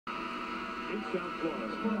in South Florida.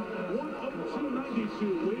 One of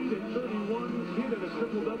 292, Wade at 31, Kidd at a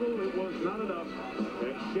triple-double. It was not enough.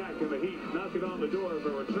 And Shaq and the Heat knocking on the door of a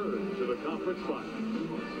return to the conference final.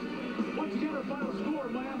 Once again, our final score,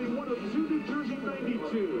 Miami 102, New Jersey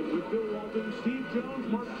 92. With Bill Walton, Steve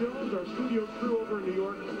Jones, Mark Jones, our studio crew over in New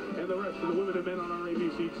York, and the rest of the women and men on our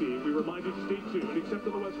ABC team, we remind you to stay tuned, except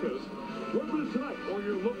on the West Coast. World News Tonight, or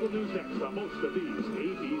your local news next on most of these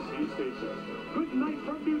ABC stations. Good night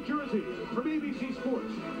from New Jersey, from ABC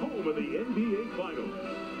Sports, home of the NBA Finals.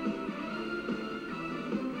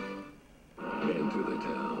 Enter the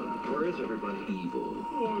town. Where is everybody? Evil.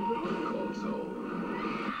 Calls home.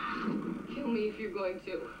 Kill me if you're going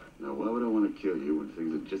to. Now, why would I want to kill you when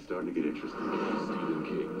things are just starting to get interesting? Stephen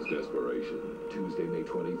King's Desperation. Tuesday, May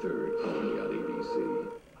 23rd, only on ABC.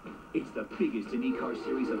 It's the biggest IndyCar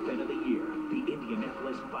Series event of the year, the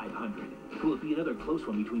Indianapolis 500. Will it be another close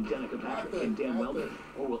one between Danica Patrick and Dan Weldon?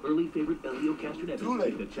 Or will early favorite Elio Castroneves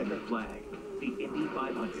take the checkered flag? The Indy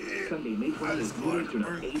 500, Sunday, May 28th, noon Eastern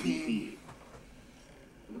on ABC.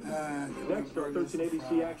 Next, our 13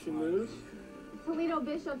 ABC Action News. Toledo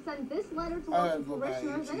Bishop sent this letter to local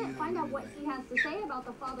parishioners in it. Find out what he has to say about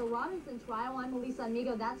the Father Robinson trial. I'm Melissa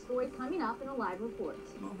Amigo. That story coming up in a live report.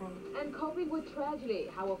 And coping with tragedy,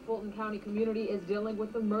 how a Fulton County community is dealing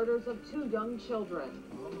with the murders of 2 young children.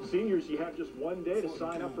 Seniors, you have just one day to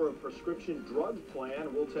sign up for a prescription drug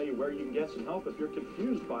plan. We'll tell you where you can get some help if you're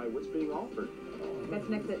confused by what's being offered. That's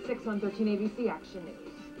next at 6 on 13 ABC Action News.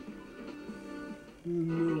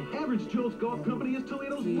 Average Joe's Golf Company is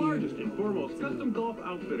Toledo's largest and foremost custom golf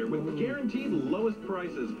outfitter with guaranteed lowest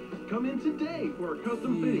prices. Come in today for a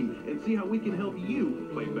custom fitting and see how we can help you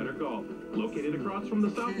play better golf. Located across from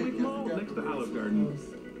the Southwick Mall next to Olive Garden.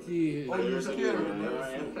 Oh, you're scared of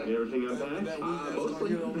it. Everything unpacked?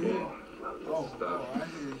 Mostly. Stuff.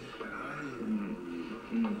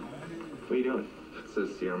 What are you doing? It says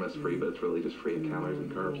CRMS free, but it's really just free of calories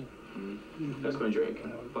and carbs. That's my drink.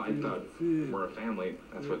 But I thought we're a family.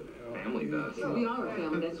 That's what family does. We are a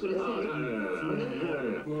family. That's what it says.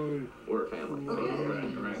 No. We're a family.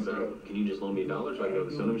 Okay. Right. So, can you just loan me $1 so I can go to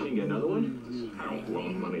the soda machine and get another one? I don't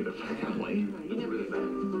loan money to family. That's really bad.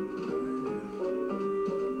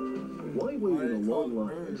 Why wait in a long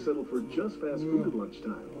line and settle for just fast food at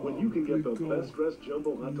lunchtime when you can get the best dressed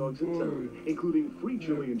jumbo hot dogs in town, including free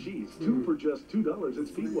chili and cheese, 2 for just $2 at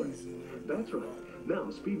Speedway? That's right.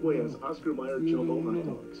 Now, Speedway has Oscar Mayer jumbo hot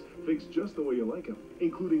dogs, fixed just the way you like them,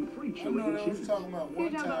 including free chili and cheese. 2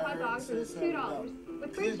 jumbo hot dogs for just $2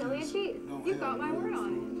 with free chili and cheese. You got my word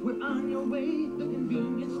on it. We're on your way to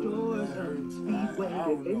convenience stores and Speedway.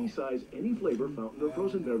 Get any size, any flavor, fountain or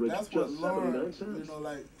frozen beverage, just 79 cents.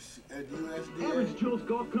 Average Joe's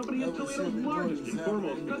Golf Company is Toledo's largest and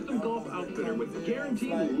foremost custom golf outfitter with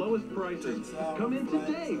guaranteed lowest prices. Come in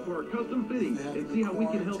today for a custom fitting and see how we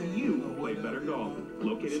can help you play better golf.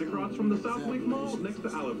 Located across from the Southwick Mall next to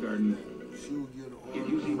Olive Garden. If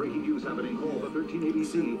you see breaking news happening, call the 13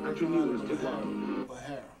 ABC Action News tip line.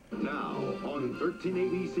 Now, on 13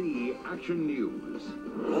 ABC Action News.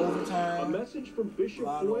 A message from Bishop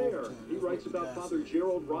Blair. He writes about Father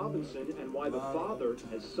Gerald Robinson and why the father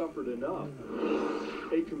has suffered enough.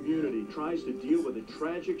 A community tries to deal with a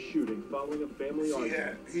tragic shooting following a family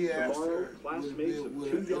argument. Tomorrow, classmates of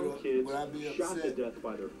 2 young kids shot to death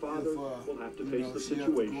by their father will have to face the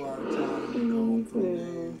situation.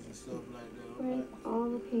 For all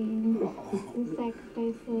the pain and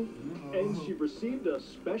sacrifices. And she received a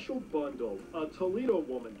special bundle. A Toledo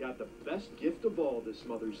woman got the best gift of all this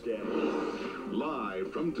Mother's Day.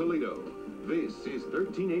 Live from Toledo, this is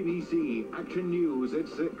 13 ABC Action News at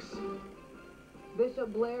 6.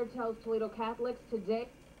 Bishop Blair tells Toledo Catholics today.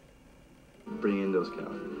 Bring in those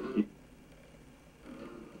cows.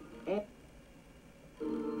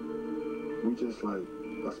 We just like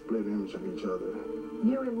a split image of each other.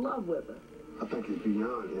 You're in love with her. I think it's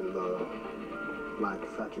beyond in love, like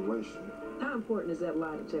infatuation. How important is that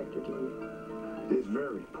lie detector to you? It's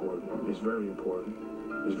very important. It's very important.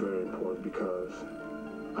 It's very important because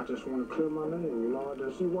I just want to clear my name, you know.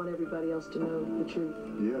 You want everybody else to know the truth?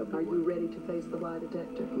 Yeah. Are you ready to face the lie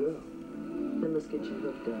detector? Yeah. Then let's get you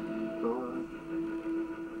hooked up. All right.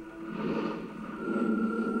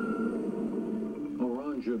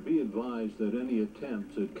 Oranje, be advised that any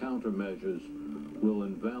attempts at countermeasures will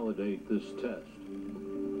invalidate this test.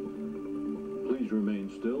 Please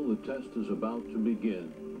remain still. The test is about to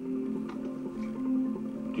begin.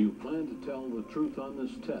 Do you plan to tell the truth on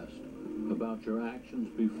this test about your actions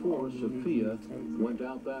before Sophia went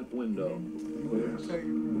out that window?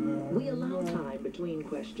 We allow time between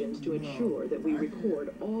questions to ensure that we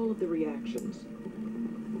record all of the reactions.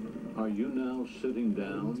 Are you now sitting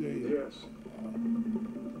down? Yes.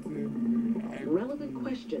 Relevant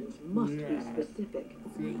questions must be specific.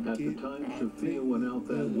 At the time Sophia went out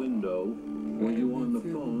that window, were you on the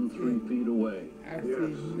phone 3 feet away?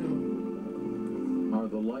 Yes. Are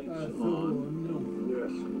the lights on?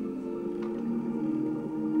 Yes.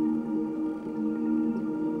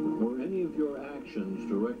 Were any of your actions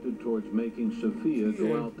directed towards making Sophia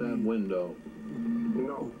go out that window?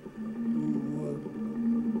 No.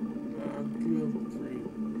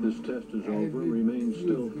 This test is over. Remain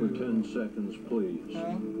still for 10 seconds, please.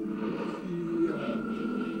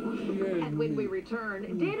 And when we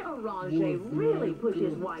return, did Aranje really push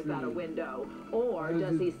his wife out a window? Or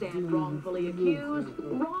does he stand wrongfully accused,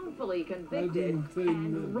 wrongfully convicted,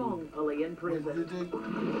 and wrongfully imprisoned?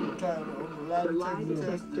 The lie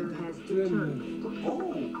detector has determined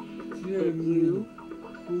that you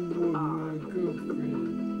are.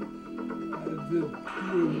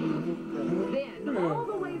 Then, all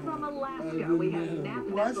the way from Alaska, we have Nap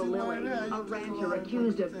Knuckle Lily, a rancher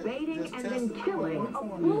accused of baiting and then killing a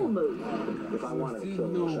bull moose. If I wanted to kill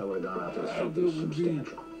Bush, I would have gone after something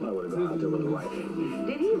substantial. I would have gone after with a rifle.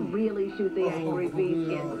 Did he really shoot the angry beast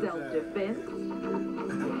in self-defense?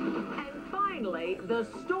 And finally, the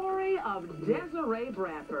story of Desiree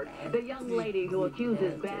Bradford, the young lady who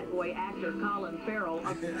accuses bad boy actor Colin Farrell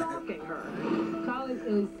of stalking her. Colin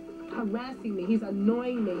is harassing me. He's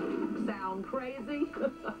annoying me. Sound crazy?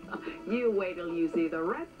 You wait till you see the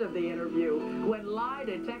rest of the interview when Lie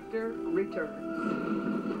Detector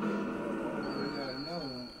returns.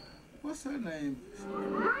 What's her name?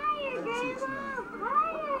 Hiya, Grandma!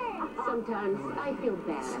 Hiya! Sometimes I feel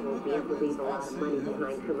bad I won't be able to leave a lot of money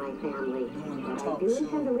behind for my family. But I do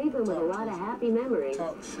intend to leave them with a lot of happy memories.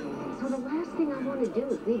 So the last thing I want to do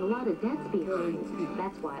is leave a lot of debts behind.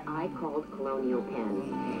 That's why I called Colonial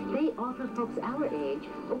Penn. They offer folks our age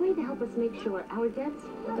a way to help us make sure our debts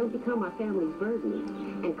don't become our family's burden.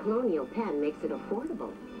 And Colonial Penn makes it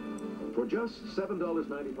affordable. For just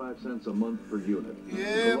 $7.95 a month per unit,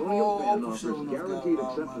 Yeah, Colonial boy, Penn offers guaranteed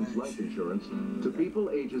acceptance life insurance to people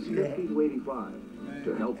ages 50 to 85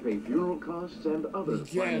 to help pay funeral costs and other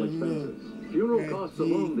final expenses. Funeral costs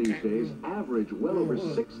alone these days average well over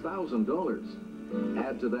 $6,000.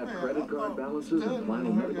 Add to that credit card balances and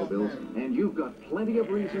final medical bills, and you've got plenty of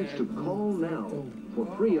reasons to call now for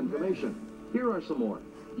free information. Here are some more.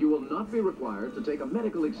 You will not be required to take a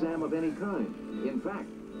medical exam of any kind. In fact,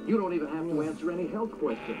 you don't even have to answer any health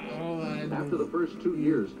questions. After the first 2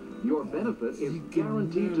 years, your benefit is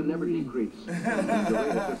guaranteed to never decrease. The rate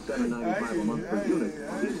of just $7.95 a month per unit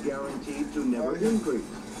is guaranteed to never increase.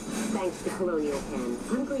 Thanks to Colonial Penn,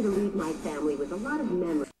 I'm going to leave my family with a lot of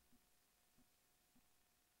memories.